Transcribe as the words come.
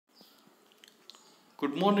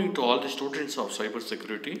Good morning to all the students of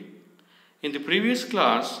cybersecurity. In the previous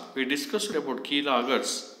class, we discussed about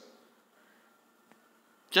keyloggers.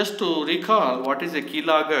 Just to recall what is a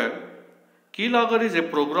keylogger is a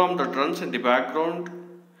program that runs in the background,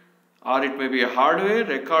 or it may be a hardware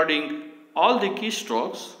recording all the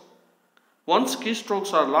keystrokes. Once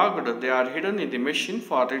keystrokes are logged, they are hidden in the machine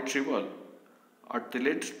for retrieval at the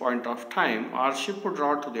latest point of time or shipped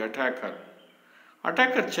out to the attacker.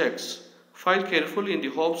 Attacker checks file carefully in the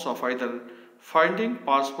hopes of either finding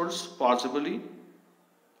passwords, possibly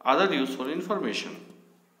other useful information.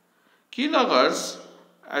 Keyloggers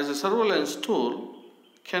as a surveillance tool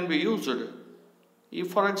can be used if,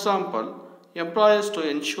 for example, employers to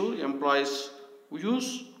ensure employees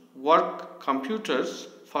use work computers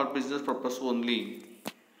for business purpose only.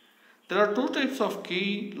 There are two types of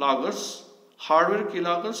keyloggers: hardware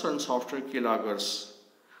keyloggers and software keyloggers.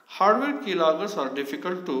 Hardware keyloggers are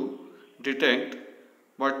difficult to detect,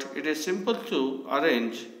 but it is simple to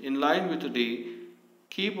arrange in line with the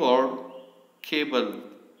keyboard cable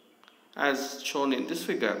as shown in this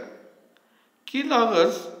figure.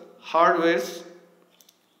 Keyloggers hardware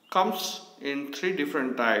comes in three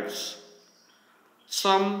different types.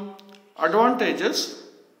 Some advantages: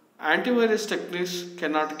 antivirus techniques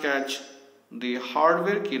cannot catch the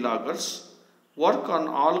hardware keyloggers, work on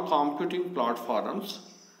all computing platforms.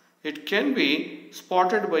 It can be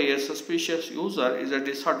spotted by a suspicious user is a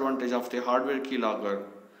disadvantage of the hardware keylogger.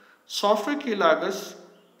 Software keyloggers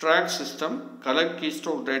track system, collect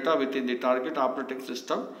keystroke data within the target operating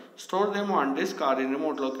system, store them on disk or in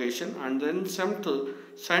remote location, and then send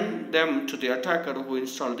them to the attacker who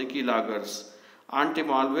installed the keyloggers.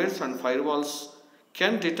 Anti-malwares and firewalls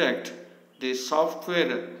can detect the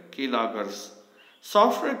software keyloggers.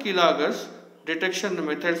 Software keyloggers detection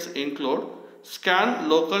methods include scan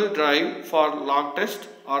local drive for log test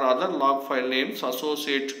or other log file names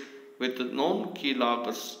associated with known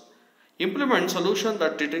keyloggers. Implement solution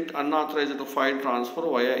that detect unauthorized file transfer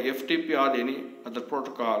via FTP or any other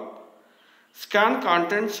protocol. Scan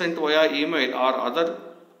content sent via email or other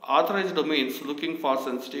authorized domains looking for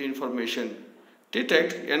sensitive information.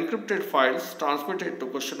 Detect encrypted files transmitted to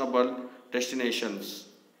questionable destinations.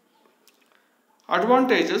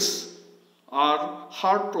 Advantages are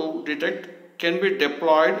hard to detect, can be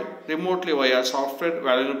deployed remotely via software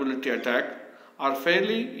vulnerability attack, are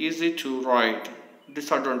fairly easy to write.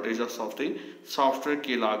 Disadvantages of the software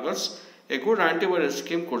keyloggers: a good antivirus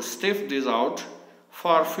scheme could sniff these out.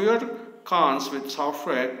 For fewer cons with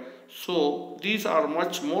software, so these are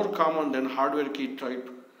much more common than hardware key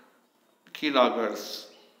type keyloggers.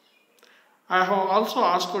 I have also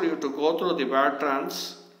asked you to go through the bad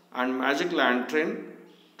trans and magic lantern,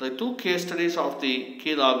 the two case studies of the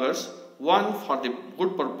keyloggers, one for the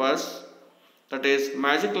good purpose, that is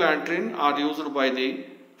magic lantern are used by the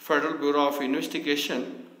Federal Bureau of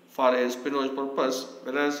Investigation for espionage purpose,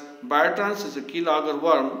 whereas bad trans is a keylogger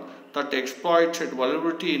worm that exploits a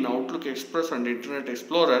vulnerability in Outlook Express and Internet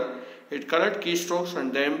Explorer. It collects keystrokes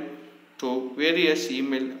and them to various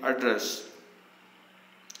email address.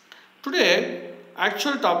 Today,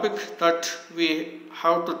 actual topic that we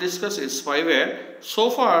have to discuss is spyware.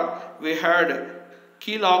 So far, we had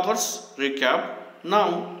keyloggers recap.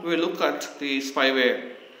 Now, we look at the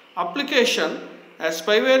spyware. Application. A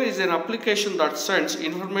spyware is an application that sends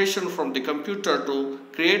information from the computer to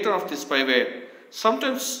creator of the spyware.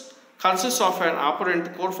 Sometimes consists of an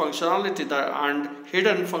apparent core functionality and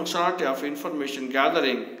hidden functionality of information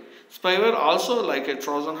gathering. Spyware, also like a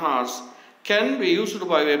Trojan horse, can be used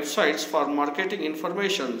by websites for marketing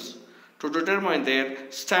informations to determine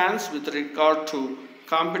their stance with regard to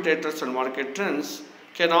competitors and market trends,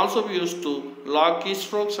 can also be used to log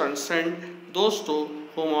keystrokes and send those to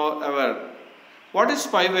whomever. What is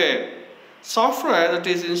spyware? Software that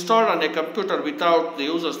is installed on a computer without the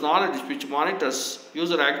user's knowledge, which monitors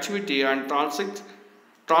user activity and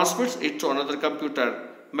transmits it to another computer.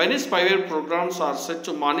 Many spyware programs are set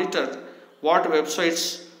to monitor what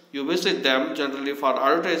websites you visit them, generally for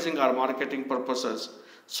advertising or marketing purposes.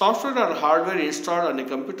 Software or hardware installed on a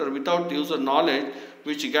computer without the user knowledge,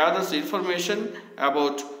 which gathers information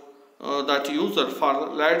about that user for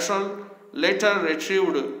later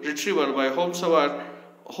retrieval by whomever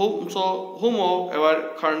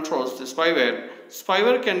controls the spyware.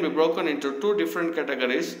 Spyware can be broken into two different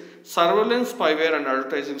categories: surveillance spyware and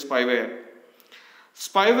advertising spyware.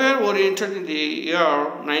 Spyware oriented in the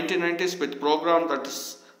year 1990s with program that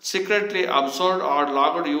secretly observed or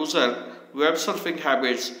logged user web surfing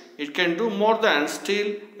habits. It can do more than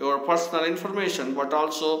steal your personal information, but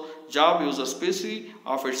also job users PC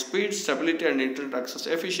of its speed, stability and internet access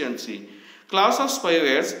efficiency. Class of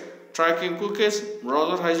spywares: tracking cookies,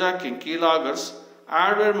 browser hijacking, keyloggers,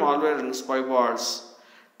 adware, malware, and spywares.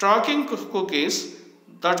 Tracking cookies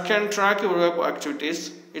that can track your web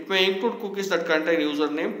activities. It may include cookies that contain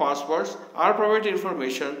username, passwords, or private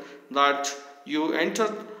information that you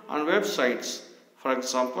enter on websites. For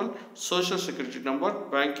example, social security number,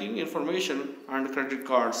 banking information, and credit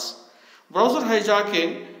cards. Browser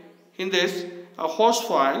hijacking. In this, a host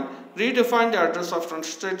file redefine the address of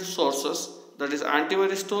trusted sources, that is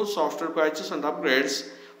antivirus tools, software patches, and upgrades.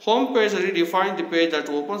 Home page redefine the page that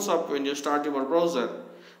opens up when you start your browser.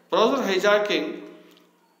 Browser hijacking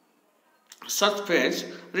such page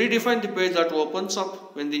redefine the page that opens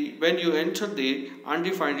up when you enter the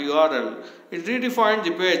undefined URL. It redefined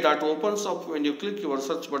the page that opens up when you click your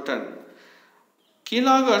search button.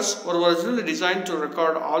 Keyloggers were originally designed to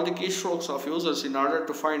record all the keystrokes of users in order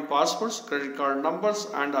to find passwords, credit card numbers,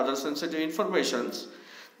 and other sensitive information.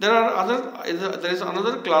 There is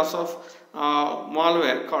another class of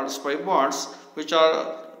malware called spybots, which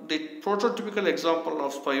are the prototypical example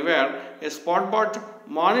of spyware. A spybot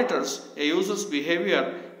monitors a user's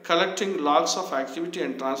behavior, collecting logs of activity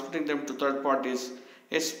and transmitting them to third parties.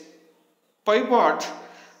 A spybot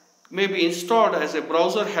may be installed as a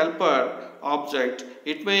browser helper object.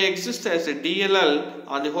 It may exist as a DLL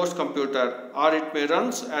on the host computer, or it may run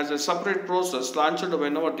as a separate process launched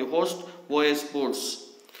whenever the host OS boots.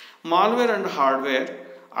 Malware and adware.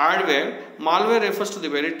 Malware refers to the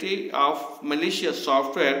variety of malicious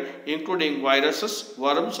software including viruses,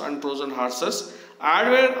 worms, and Trojan horses.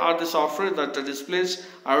 Adware are the software that displays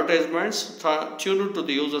advertisements tuned to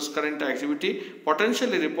the user's current activity,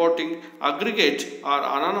 potentially reporting aggregate or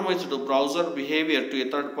anonymized browser behavior to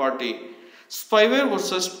a third party. Spyware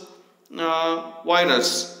versus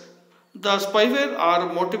virus. The spyware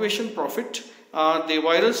are motivation profit. The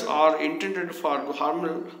virus are intended for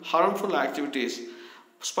harmful activities.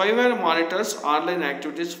 Spyware monitors online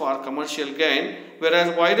activities for commercial gain,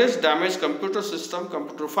 whereas virus damage computer system,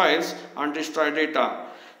 computer files, and destroy data.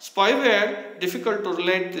 Spyware, difficult to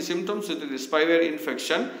relate the symptoms with the spyware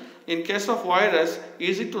infection. In case of virus,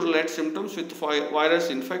 easy to relate symptoms with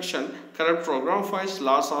virus infection, corrupt program files,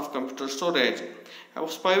 loss of computer storage.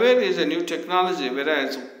 Spyware is a new technology,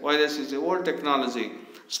 whereas virus is a old technology.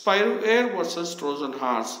 Spyware versus Trojan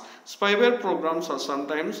horse. Spyware programs are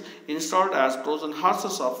sometimes installed as Trojan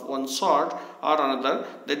horses of one sort or another.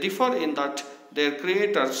 They differ in that their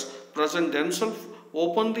creators present themselves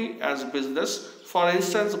openly as business, for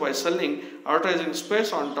instance by selling advertising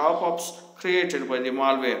space on top-ups created by the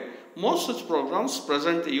malware. Most such programs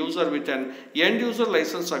present the user with an end-user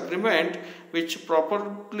license agreement which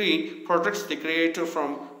properly protects the creator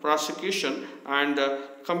from prosecution and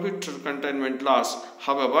computer containment laws.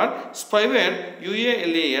 However, spyware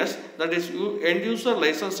UALAS, that is end-user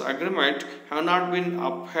license agreement, have not been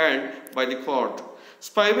upheld by the court.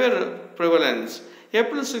 Spyware prevalence.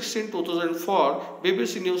 April 16, 2004,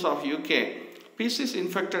 BBC News of UK. PCs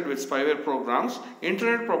infected with spyware programs.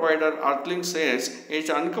 Internet provider Earthlink says it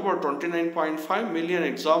uncovered 29.5 million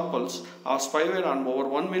examples of spyware on over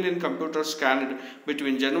 1 million computers scanned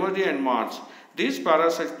between January and March. These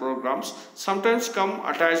parasite programs sometimes come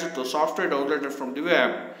attached to software downloaded from the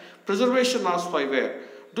web. Preservation of spyware.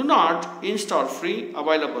 Do not install free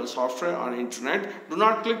available software on internet. Do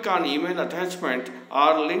not click on email attachment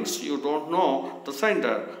or links you don't know the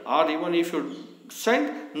sender, or even if you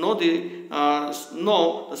know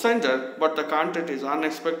the sender but the content is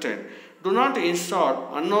unexpected. Do not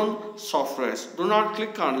install unknown softwares. Do not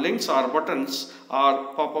click on links or buttons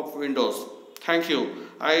or pop-up windows. Thank you.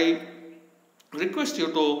 I request you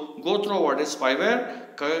to go through what is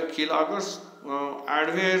spyware, keyloggers,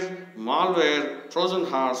 adware, malware, Trojan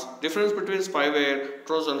horse, difference between spyware,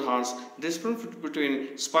 Trojan horse, difference between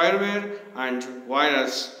spyware and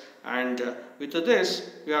virus. And with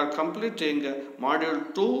this, we are completing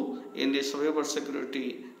module 2 in the cyber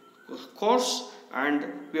security course, and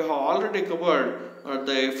we have already covered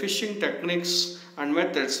the phishing techniques and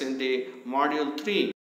methods in the module 3.